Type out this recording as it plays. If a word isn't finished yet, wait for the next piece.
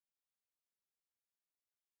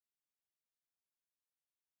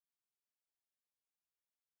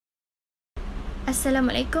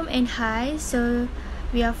Assalamualaikum and hi. So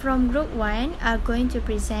we are from group 1 are going to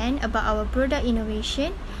present about our product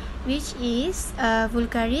innovation, which is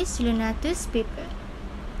Vulgaris Lanatus paper.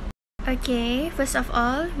 Okay, first of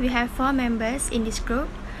all, we have 4 members in this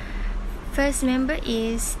group. First member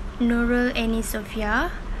is Nurul Eni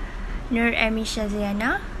Sofia, Nur Amisha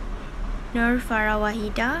Zayana, Nur Farah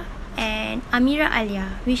Wahida, and Amira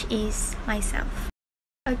Alia, which is myself.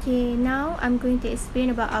 Okay, now I'm going to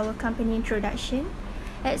explain about our company introduction.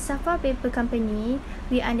 At Safa Paper Company,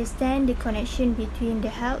 we understand the connection between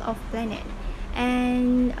the health of planet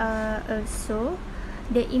and also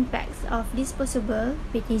the impacts of disposable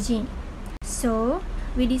packaging. So,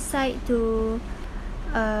 we decide to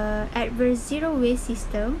adverse zero waste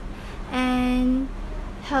system and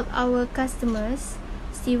help our customers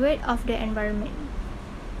steward of the environment.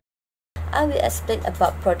 I will explain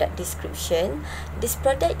about product description. This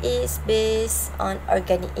product is based on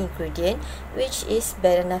organic ingredient, which is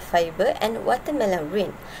banana fiber and watermelon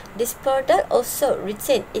rind. This product also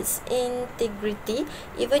retains its integrity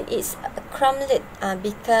even it's crumblet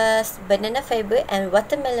because banana fiber and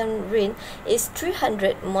watermelon rind is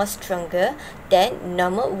 300 more stronger than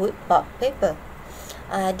normal wood pulp paper.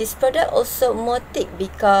 This product also more thick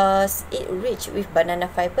because it rich with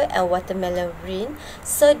banana fiber and watermelon rind,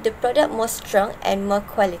 so the product more strong and more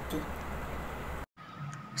quality.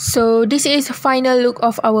 So this is final look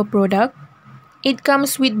of our product. It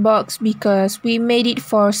comes with box because we made it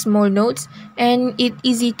for small notes and it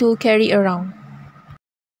easy to carry around.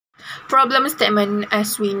 Problem statement.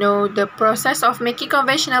 As we know, the process of making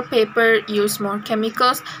conventional paper use more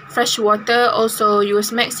chemicals. Fresh water also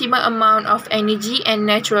use maximum amount of energy and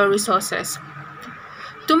natural resources.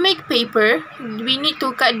 To make paper, we need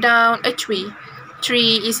to cut down a tree.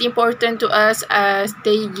 Tree is important to us as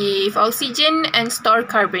they give oxygen and store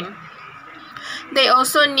carbon. They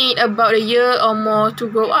also need about a year or more to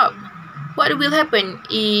grow up. What will happen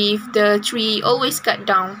if the tree always cut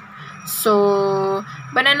down? So,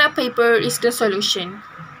 banana paper is the solution.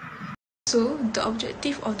 So, the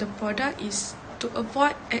objective of the product is to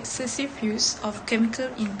avoid excessive use of chemical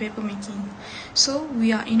in paper making. So,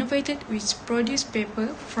 we are innovated which produce paper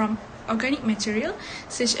from organic material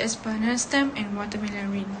such as banana stem and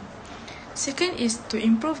watermelon rind. Second is to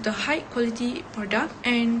improve the high quality product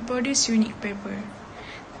and produce unique paper.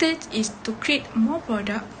 Third is to create more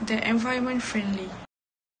product that environment friendly.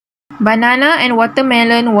 Banana and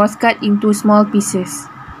watermelon was cut into small pieces.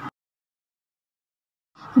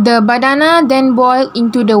 The banana then boiled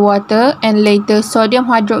into the water and later sodium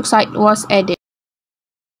hydroxide was added.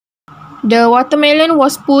 The watermelon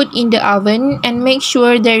was put in the oven and make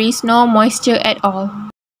sure there is no moisture at all.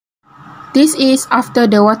 This is after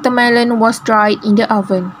the watermelon was dried in the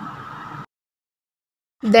oven.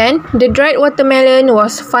 Then, the dried watermelon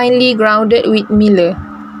was finely grounded with miller.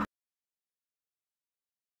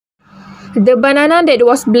 The banana that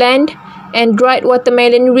was blended and dried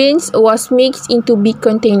watermelon rinds was mixed into big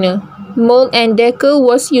container. Mold and decal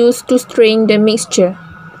was used to strain the mixture.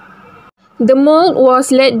 The mold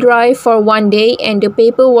was let dry for 1 day and the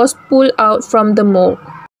paper was pulled out from the mold.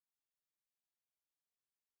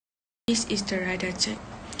 This is the radar chart.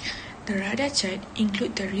 The radar chart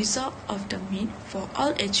includes the result of the meat for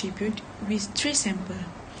all attributes with 3 samples.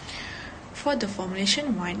 For the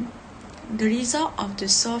formulation 1, the result of the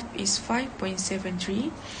soft is 5.73,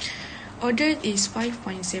 order is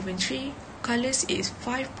 5.73, colors is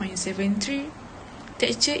 5.73,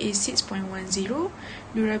 texture is 6.10,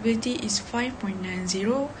 durability is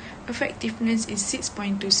 5.90, effectiveness is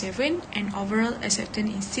 6.27, and overall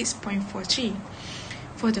acceptance is 6.43.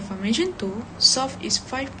 For the formulation 2, soft is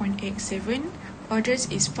 5.87, orders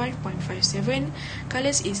is 5.57,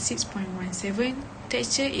 colors is 6.17,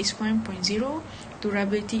 texture is 1.0,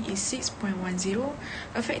 durability is 6.10,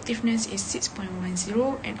 effectiveness is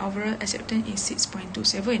 6.10, and overall acceptance is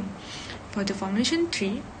 6.27. For the formulation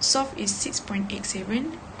 3, soft is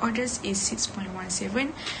 6.87, orders is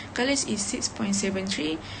 6.17, colors is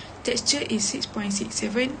 6.73, texture is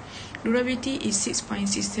 6.67, durability is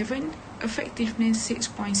 6.67, effectiveness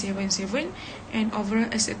 6.77, and overall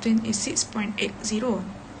acceptance is 6.80.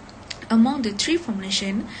 Among the 3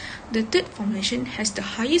 formulations, the third formulation has the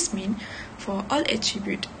highest mean for all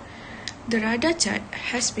attributes. The radar chart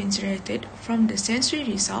has been generated from the sensory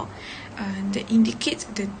result that indicates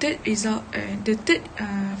the third result. The third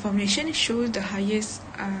formulation shows the highest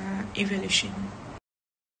evaluation.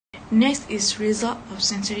 Next is result of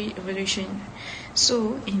sensory evaluation.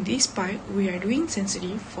 So in this part, we are doing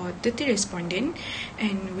sensory for 30 respondents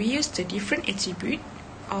and we use the different attribute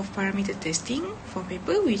of parameter testing for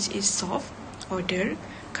paper, which is soft, odor,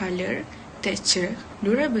 color, texture,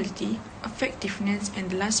 durability, effectiveness, and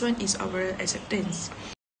the last one is overall acceptance.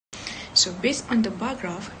 So based on the bar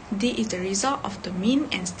graph, this is the result of the mean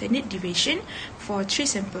and standard deviation for 3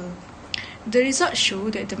 samples. The results show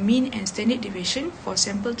that the mean and standard deviation for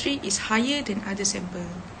sample 3 is higher than other sample.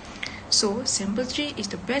 So sample 3 is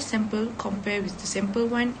the best sample compared with the sample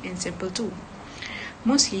 1 and sample 2.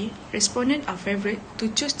 Mostly, respondents are favored to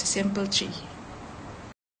choose the sample 3.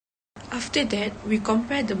 After that, we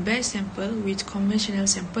compare the best sample with conventional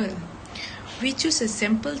sample. We choose a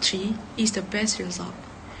sample 3 is the best result.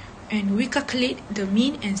 And we calculate the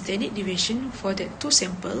mean and standard deviation for the 2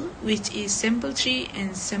 samples, which is sample 3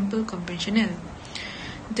 and sample conventional.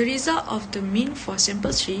 The result of the mean for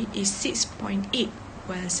sample 3 is 6.8,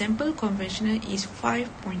 while sample conventional is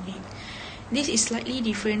 5.8. This is slightly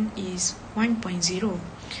different is 1.0.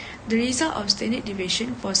 The result of standard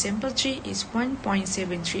deviation for sample 3 is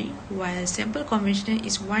 1.73, while sample conventional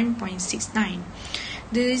is 1.69.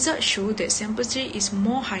 The results show that sample 3 is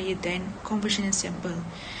more higher than conventional sample.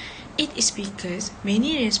 It is because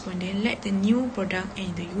many respondents like the new product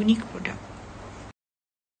and the unique product.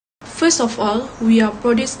 First of all, we are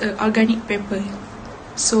produce an organic paper.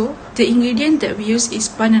 So, the ingredient that we use is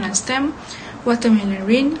banana stem, watermelon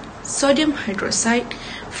rind, sodium hydroxide,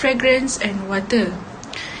 fragrance, and water.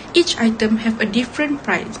 Each item have a different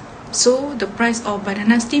price. So, the price of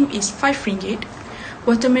banana stem is 5 ringgit,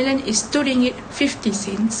 watermelon is 2 ringgit 50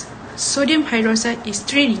 cents, sodium hydroxide is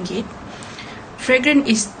 3 ringgit, fragrance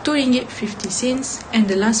is 2 ringgit 50 cents, and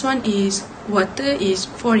the last one is water is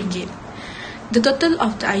 4 ringgit. The total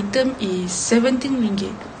of the item is 17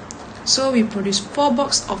 ringgit. So we produce 4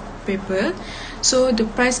 boxes of paper. So the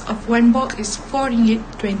price of 1 box is 4 ringgit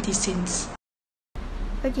 20 cents.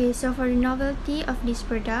 Okay, so for the novelty of this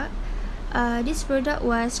product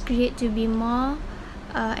was created to be more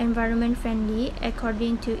environment friendly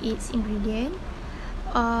according to its ingredient.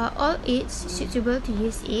 All it's suitable to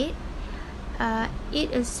use it.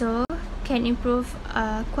 It also can improve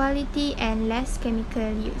quality and less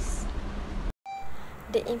chemical use.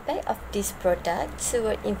 The impact of this product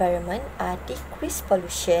toward environment are decreased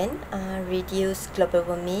pollution, reduce global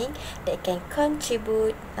warming that can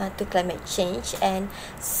contribute to climate change, and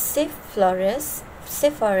save forests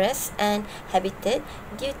and habitat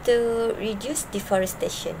due to reduced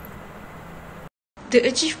deforestation. The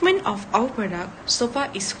achievement of our product so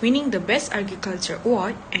far is winning the Best Agriculture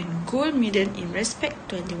Award and Gold Medal in Respect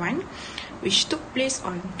 21, which took place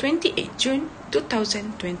on 28 June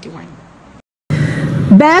 2021.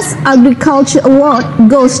 Best Agriculture Award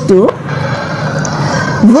goes to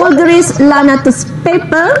Vulgaris Lanatus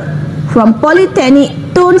paper from Polytechnic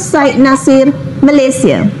Tun Said Nasir,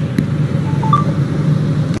 Malaysia.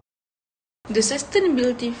 The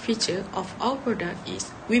sustainability feature of our product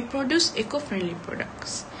is we produce eco-friendly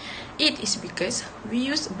products. It is because we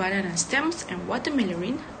use banana stems and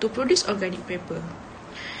watermelon to produce organic paper.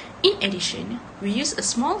 In addition, we use a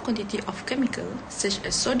small quantity of chemical such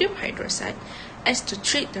as sodium hydroxide as to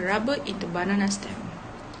treat the rubber in the banana stem.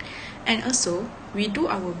 And also, we do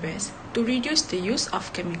our best to reduce the use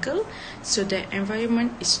of chemical so that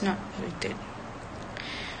environment is not polluted.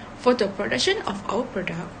 For the production of our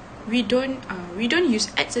product, we don't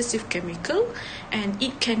use excessive chemical, and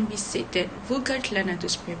it can be said that Vulgaris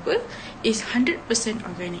Lanatus paper is 100%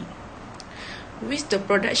 organic. With the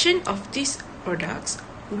production of these products,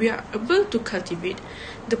 we are able to cultivate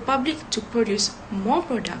the public to produce more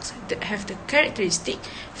products that have the characteristic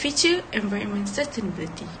feature environment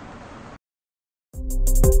sustainability.